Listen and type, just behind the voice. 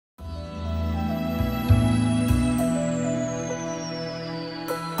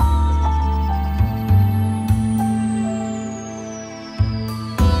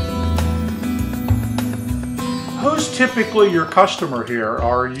typically your customer here?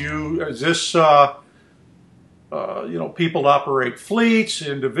 Is this, people operate fleets,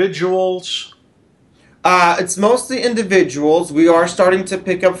 individuals? It's mostly individuals. We are starting to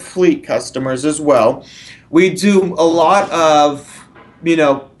pick up fleet customers as well. We do a lot of,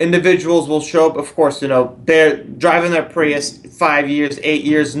 individuals will show up, of course, they're driving their Prius 5 years, 8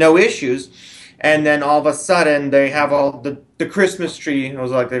 years, no issues. And then all of a sudden they have all the Christmas tree, it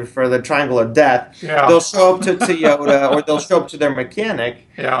was like for the triangle of death. Yeah. They'll show up to Toyota or they'll show up to their mechanic.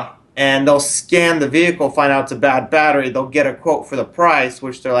 Yeah. And they'll scan the vehicle, find out it's a bad battery. They'll get a quote for the price,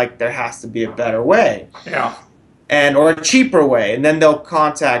 which they're like, there has to be a better way. Yeah. Or a cheaper way. And then they'll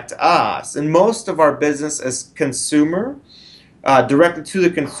contact us. And most of our business is consumer, directly to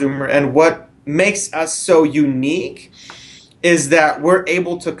the consumer. And what makes us so unique is that we're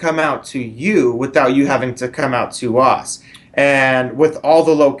able to come out to you without you having to come out to us. And with all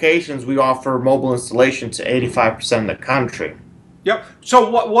the locations, we offer mobile installation to 85% of the country. Yep. So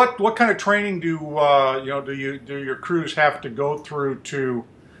what kind of training do your crews have to go through to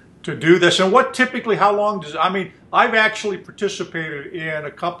do this? And what typically, how long does, I've actually participated in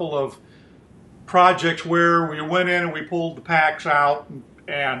a couple of projects where we went in and we pulled the packs out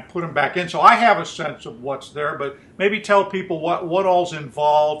and put them back in. So I have a sense of what's there, but maybe tell people what all's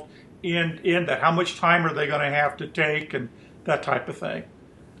involved in that. How much time are they going to have to take and that type of thing?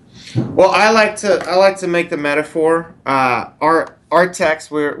 Well, I like to make the metaphor. Our techs,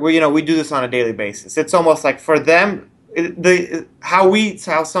 we do this on a daily basis. It's almost like for them,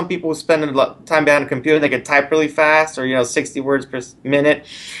 how some people spend a lot of time behind a computer, they can type really fast, or 60 words per minute.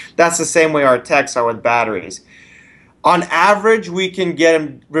 That's the same way our techs are with batteries. On average, we can get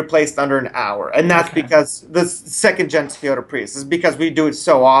them replaced under an hour, and that's because the second gen Toyota Prius is because we do it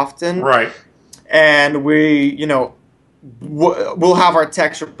so often, right? And we, we'll have our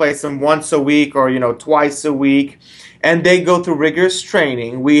techs replace them once a week or twice a week, and they go through rigorous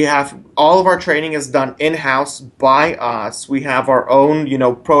training. We have all of our training is done in-house by us. We have our own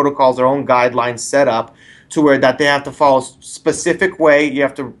protocols, our own guidelines set up to where that they have to follow a specific way. You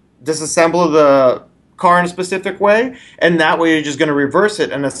have to disassemble the car in a specific way, and that way you're just going to reverse it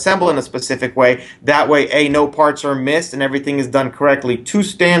and assemble in a specific way. That way, no parts are missed and everything is done correctly to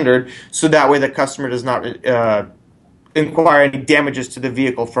standard, so that way the customer does not inquire any damages to the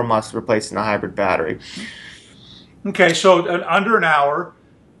vehicle from us replacing a hybrid battery. Okay, so under an hour.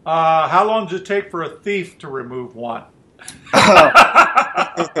 How long does it take for a thief to remove one?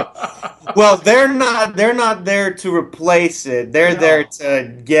 Well, they're not there to replace it. They're there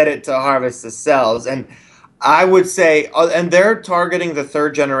to get it to harvest the cells. And I would say, and they're targeting the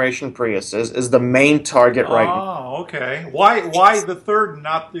third generation Priuses is the main target right now. Oh, okay. Why the third,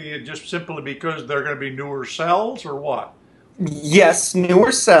 not just simply because they're going to be newer cells, or what? Yes,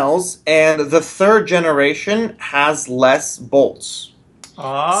 newer cells, and the third generation has less bolts.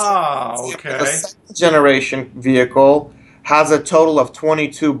 Ah, okay. The second generation vehicle has a total of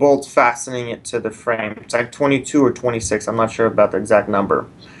 22 bolts fastening it to the frame. It's like 22 or 26. I'm not sure about the exact number.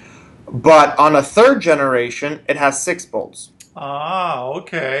 But on a third generation, it has 6 bolts. Ah,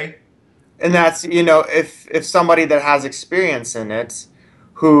 okay. And that's, if somebody that has experience in it,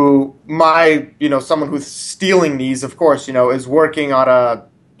 who someone who's stealing these, of course, is working on a,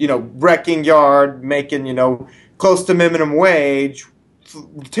 wrecking yard, making, close to minimum wage,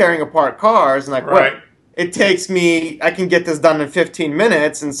 tearing apart cars, and right. It takes me, I can get this done in 15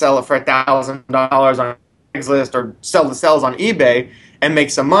 minutes and sell it for $1,000 on Craigslist or sell the cells on eBay and make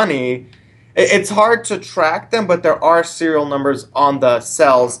some money. It's hard to track them, but there are serial numbers on the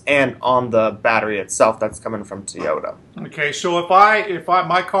cells and on the battery itself that's coming from Toyota. Okay, so if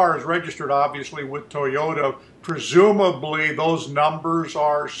my car is registered obviously with Toyota, presumably those numbers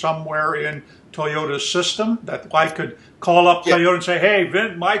are somewhere in Toyota's system that I could call up Toyota and say,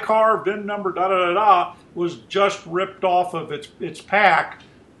 hey, my car VIN number was just ripped off of its pack.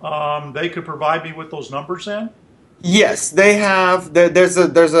 They could provide me with those numbers then? Yes, they have. There's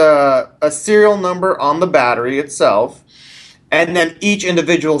a serial number on the battery itself, and then each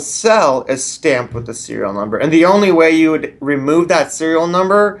individual cell is stamped with the serial number. And the only way you would remove that serial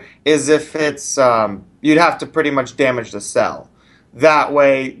number is if it's you'd have to pretty much damage the cell. That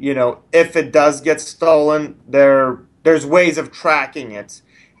way, if it does get stolen, there's ways of tracking it.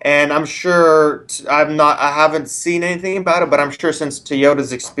 And I'm sure I haven't seen anything about it, but I'm sure since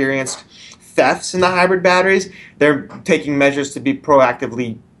Toyota's experienced thefts in the hybrid batteries, they're taking measures to be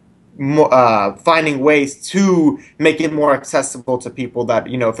proactively finding ways to make it more accessible to people that,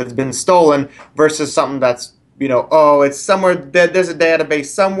 if it's been stolen versus something that's, it's somewhere, there's a database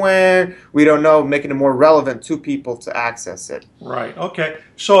somewhere, we don't know, making it more relevant to people to access it. Right, okay.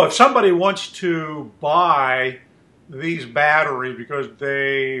 So if somebody wants to buy these batteries because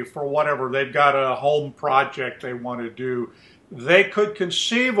they, for whatever, they've got a home project they want to do. They could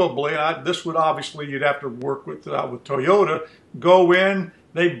conceivably, this would obviously, you'd have to work with Toyota, go in,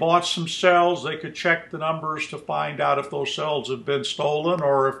 they bought some cells, they could check the numbers to find out if those cells have been stolen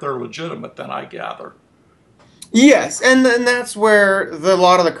or if they're legitimate, then I gather. Yes, and that's where a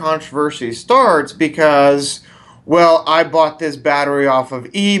lot of the controversy starts because, well, I bought this battery off of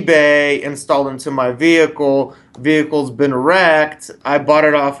eBay, installed into my vehicle, vehicle's been wrecked, I bought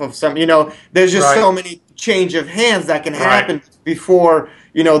it off of some, there's just so many change of hands that can happen before,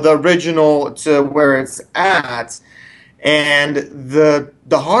 the original to where it's at. And the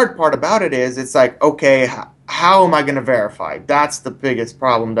hard part about it is it's like, okay, how am I going to verify? That's the biggest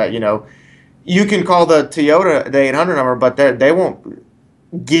problem that, you can call the Toyota, the 800 number, but they won't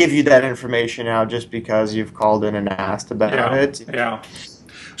give you that information out just because you've called in and asked about it. Yeah.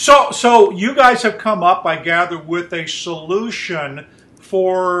 So you guys have come up, I gather, with a solution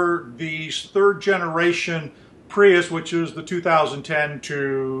for the third generation Prius, which is the 2010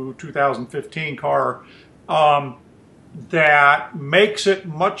 to 2015 car, that makes it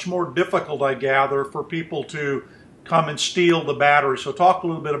much more difficult, I gather, for people to come and steal the battery. So talk a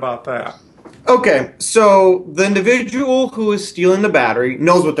little bit about that. Okay, so the individual who is stealing the battery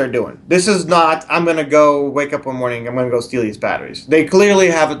knows what they're doing. This is not, I'm going to go wake up one morning, I'm going to go steal these batteries. They clearly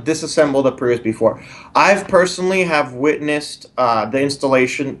have disassembled a Prius before. I've personally have witnessed the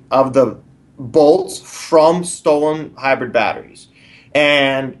installation of the bolts from stolen hybrid batteries.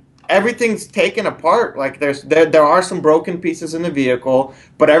 And everything's taken apart. Like there are some broken pieces in the vehicle,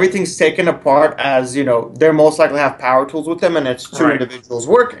 but everything's taken apart as, they're most likely have power tools with them and it's two individuals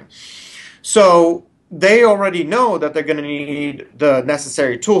working. So they already know that they're going to need the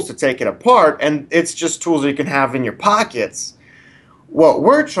necessary tools to take it apart, and it's just tools that you can have in your pockets. What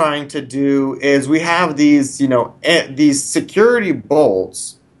we're trying to do is we have these, these security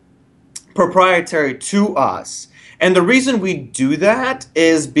bolts proprietary to us. And the reason we do that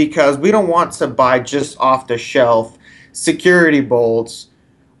is because we don't want to buy just off-the-shelf security bolts,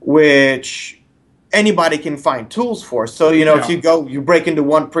 which anybody can find tools for. So, if you break into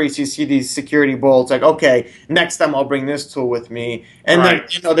one Prius, you see these security bolts, like, okay, next time I'll bring this tool with me. And then,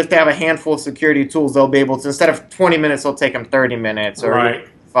 if they have a handful of security tools, they'll be able to, instead of 20 minutes, it'll take them 30 minutes or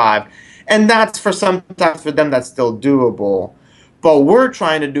 5. And that's sometimes for them, that's still doable. But we're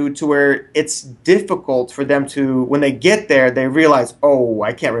trying to do to where it's difficult for them to, when they get there, they realize, oh,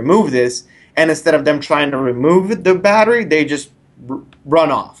 I can't remove this. And instead of them trying to remove the battery, they just run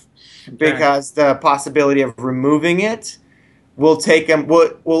off. Okay. Because the possibility of removing it will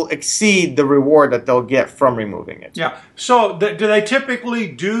exceed the reward that they'll get from removing it. Yeah. So do they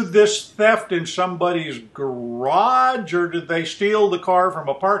typically do this theft in somebody's garage, or do they steal the car from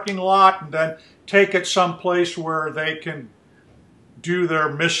a parking lot and then take it someplace where they can do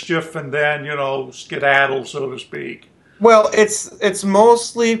their mischief and then, skedaddle, so to speak? Well, it's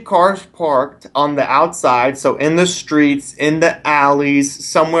mostly cars parked on the outside, so in the streets, in the alleys,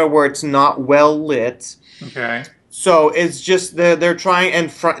 somewhere where it's not well lit. Okay. So it's just they're trying in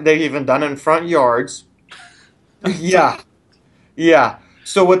front. They've even done it in front yards. Yeah.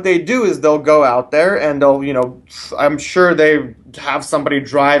 So what they do is they'll go out there and they'll, I'm sure they have somebody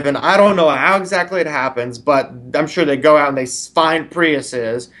driving. I don't know how exactly it happens, but I'm sure they go out and they find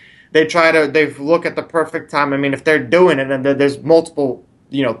Priuses. They look at the perfect time. I mean, if they're doing it and there's multiple,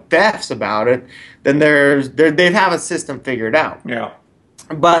 thefts about it, then they have a system figured out. Yeah.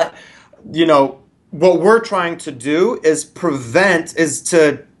 But, what we're trying to do is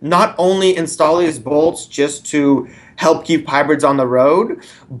to not only install these bolts just to help keep hybrids on the road,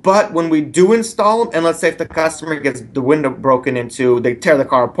 but when we do install them, and let's say if the customer gets the window broken into, they tear the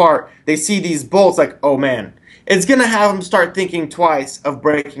car apart, they see these bolts like, oh man, it's going to have them start thinking twice of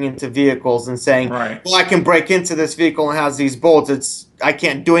breaking into vehicles and saying, well, I can break into this vehicle and it has these bolts. I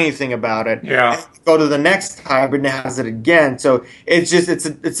can't do anything about it. Yeah. Go to the next hybrid and it has it again. So it's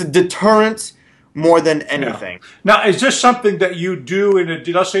a deterrent more than anything. Yeah. Now, is this something that you do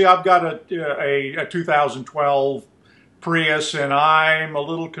let's say I've got a 2012 Prius and I'm a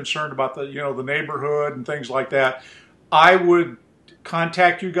little concerned about the neighborhood and things like that. I would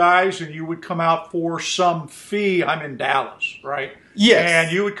contact you guys and you would come out for some fee. I'm in Dallas, right? Yes.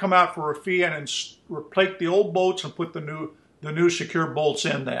 And you would come out for a fee and replace the old bolts and put the new secure bolts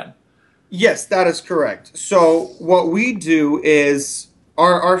in then. Yes, that is correct. So what we do is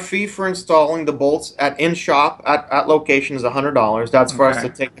our fee for installing the bolts in-shop at location is $100. That's for us to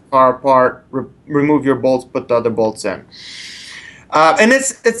take the car apart, remove your bolts, put the other bolts in. And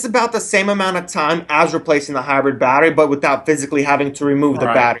it's about the same amount of time as replacing the hybrid battery, but without physically having to remove the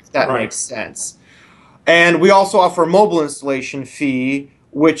battery, if that makes sense. And we also offer a mobile installation fee,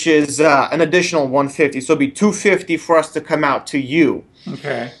 which is an additional $150. So it'd be $250 for us to come out to you.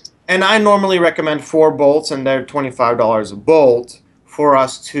 Okay. And I normally recommend 4 bolts, and they're $25 a bolt for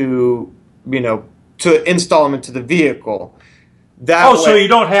us to, to install them into the vehicle. So you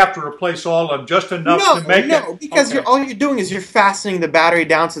don't have to replace all of them, just enough to make it. No, because all you're doing is you're fastening the battery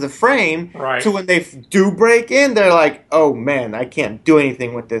down to the frame. Right. So when they do break in, they're like, oh man, I can't do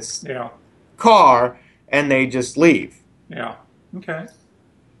anything with this car, and they just leave. Yeah. Okay.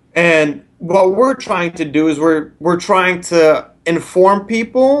 And what we're trying to do is we're trying to inform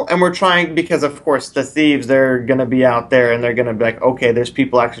people, and we're trying, because of course the thieves, they're going to be out there and they're going to be like, okay, there's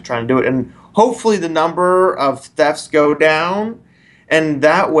people actually trying to do it, and hopefully the number of thefts go down, and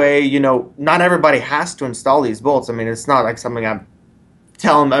that way, not everybody has to install these bolts. I mean, it's not like something I'm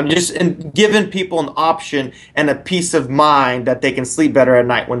telling them. I'm just giving people an option and a peace of mind that they can sleep better at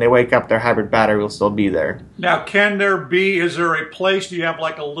night. When they wake up, their hybrid battery will still be there. Now, is there a place, do you have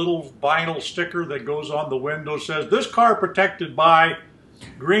like a little vinyl sticker that goes on the window, says, this car protected by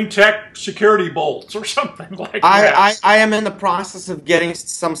GreenTec security bolts or something like that? I am in the process of getting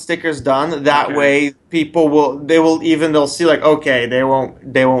some stickers done. That way, people they'll see like, okay, they won't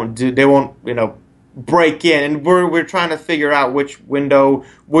break in, and we're trying to figure out which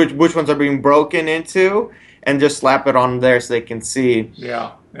ones are being broken into, and just slap it on there so they can see.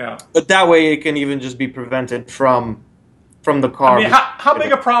 Yeah. But that way, it can even just be prevented from the car. I mean, how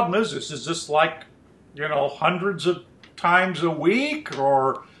big a problem is this? Is this like, hundreds of times a week,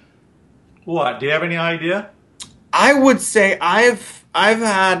 or what? Do you have any idea? I would say I've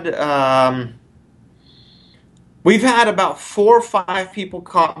had we've had about 4 or 5 people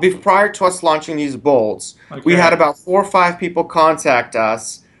prior to us launching these bolts. Okay. We had about 4 or 5 people contact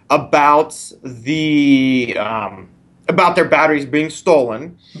us about about their batteries being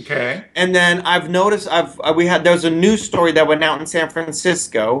stolen. Okay. And then I've noticed there was a news story that went out in San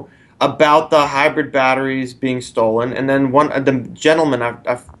Francisco about the hybrid batteries being stolen, and then the gentleman,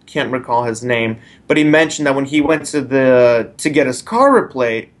 I can't recall his name, but he mentioned that when he went to get his car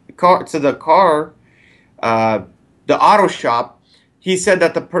replaced, the auto shop, he said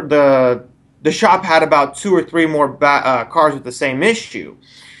that the shop had about 2 or 3 more cars with the same issue.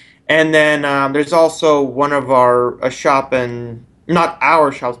 And then there's also one of a shop, and not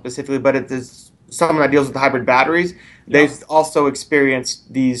our shop specifically, but it is someone that deals with the hybrid batteries. Yeah. They've also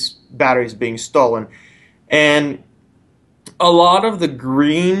experienced these batteries being stolen. And a lot of the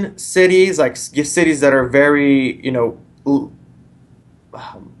green cities, like cities that are very,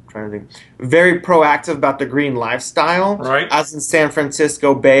 very proactive about the green lifestyle, right, as in San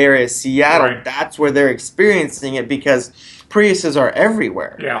Francisco, Bay Area, Seattle, right, that's where they're experiencing it, because Priuses are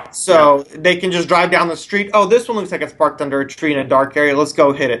everywhere. Yeah. So they can just drive down the street. Oh, this one looks like it's parked under a tree in a dark area. Let's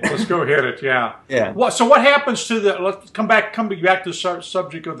go hit it. Let's go hit it. Yeah. Yeah. So what happens to let's come back to the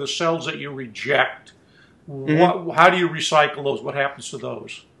subject of the cells that you reject. Mm-hmm. How do you recycle those? What happens to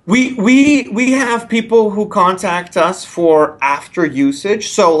those? We have people who contact us for after usage.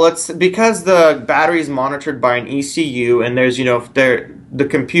 So because the battery is monitored by an ECU, and there's the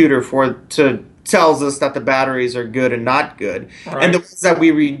computer tells us that the batteries are good and not good. Right. And the ones that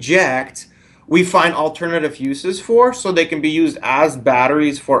we reject, we find alternative uses for, so they can be used as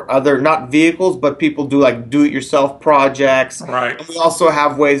batteries for other, not vehicles, but people do like do-it-yourself projects. Right. And we also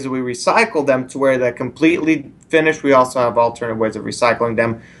have ways that we recycle them to where they're completely finished. We also have alternative ways of recycling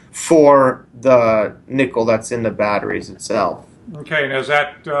them for the nickel that's in the batteries itself. Okay, and is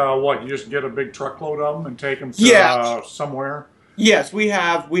that you just get a big truckload of them and take them to somewhere? Yes, we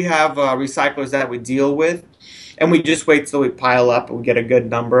have recyclers that we deal with, and we just wait till we pile up and we get a good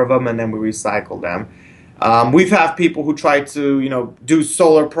number of them, and then we recycle them. We've had people who try to do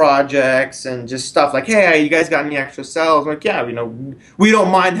solar projects and just stuff like, hey, you guys got any extra cells? I'm like, yeah, we don't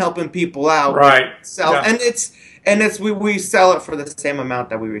mind helping people out. Right. We sell it for the same amount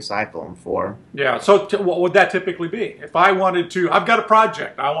that we recycle them for. Yeah. So what would that typically be? If I wanted to, I've got a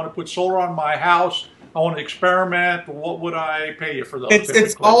project. I want to put solar on my house. I want to experiment. What would I pay you for those?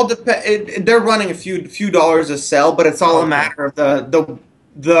 It's all they're running a few dollars a cell, but it's all a matter of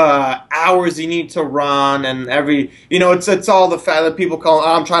the hours you need to run, and it's all the fact that people call.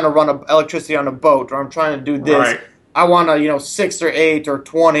 Oh, I'm trying to run electricity on a boat, or I'm trying to do this. Right. I want 6 or 8 or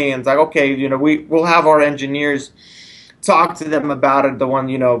 20, and it's like, okay, we'll have our engineers talk to them about it. The one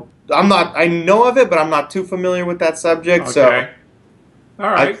I know of it, but I'm not too familiar with that subject. Okay. So. All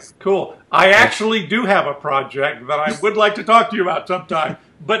right, cool. I actually do have a project that I would like to talk to you about sometime.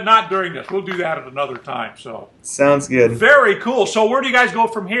 but not during this. We'll do that at another time. So sounds good. Very cool. So where do you guys go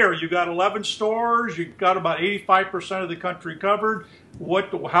from here? You got 11 stores. You've got about 85% of the country covered.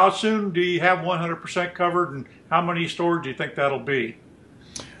 How soon do you have 100% covered, and how many stores do you think that'll be?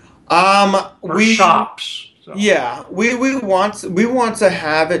 Or shops. So. Yeah, we want to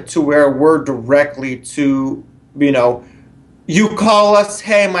have it to where we're directly to, you call us,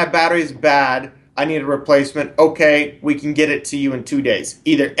 hey, my battery's bad, I need a replacement. Okay, we can get it to you in 2 days.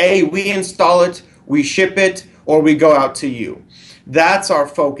 Either A, we install it, we ship it, or we go out to you. That's our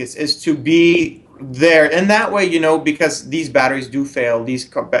focus, is to be there. And that way, because these batteries do fail, these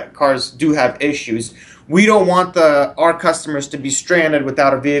cars do have issues, we don't want our customers to be stranded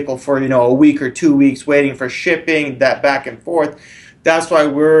without a vehicle for, a week or 2 weeks waiting for shipping, that back and forth. That's why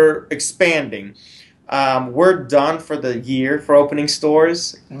we're expanding. We're done for the year for opening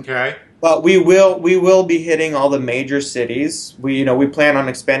stores. Okay. But we will be hitting all the major cities. We plan on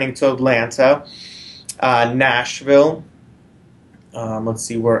expanding to Atlanta, Nashville. Let's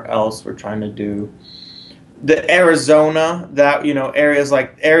see where else we're trying to do. The Arizona,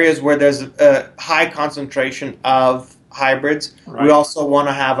 areas where there's a high concentration of hybrids. Right. We also want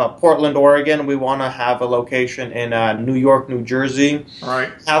to have a Portland, Oregon. We want to have a location in New York, New Jersey.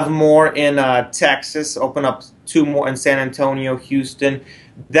 Right. Have more in Texas. Open up 2 more in San Antonio, Houston.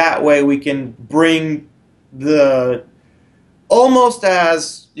 That way we can bring almost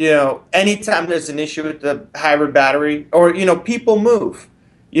as, anytime there's an issue with the hybrid battery, or, people move.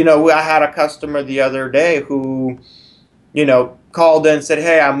 I had a customer the other day who, called in and said,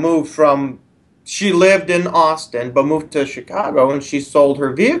 hey, she lived in Austin, but moved to Chicago, and she sold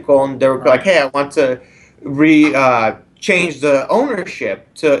her vehicle, and they were like, hey, I want to change the ownership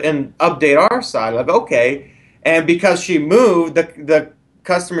and update our side. Like, okay. And because she moved, the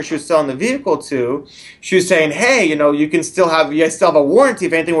customer she was selling the vehicle to, she was saying, hey, you can still have a warranty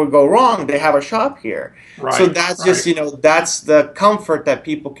if anything would go wrong. They have a shop here. Right, so that's just, that's the comfort that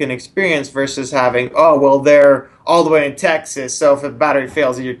people can experience versus having, they're all the way in Texas, so if a battery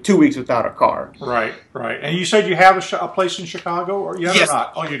fails, you're 2 weeks without a car. Right. And you said you have a place in Chicago, or yes. Or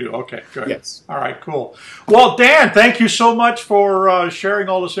not? Oh, you do. Okay, good. Yes. All right, cool. Well, Dan, thank you so much for sharing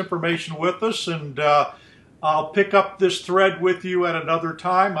all this information with us, and I'll pick up this thread with you at another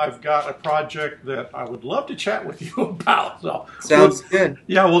time. I've got a project that I would love to chat with you about. So sounds good.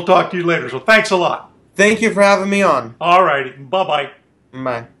 Yeah, we'll talk to you later. So thanks a lot. Thank you for having me on. All righty. Bye-bye.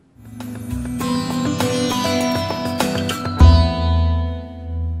 Bye.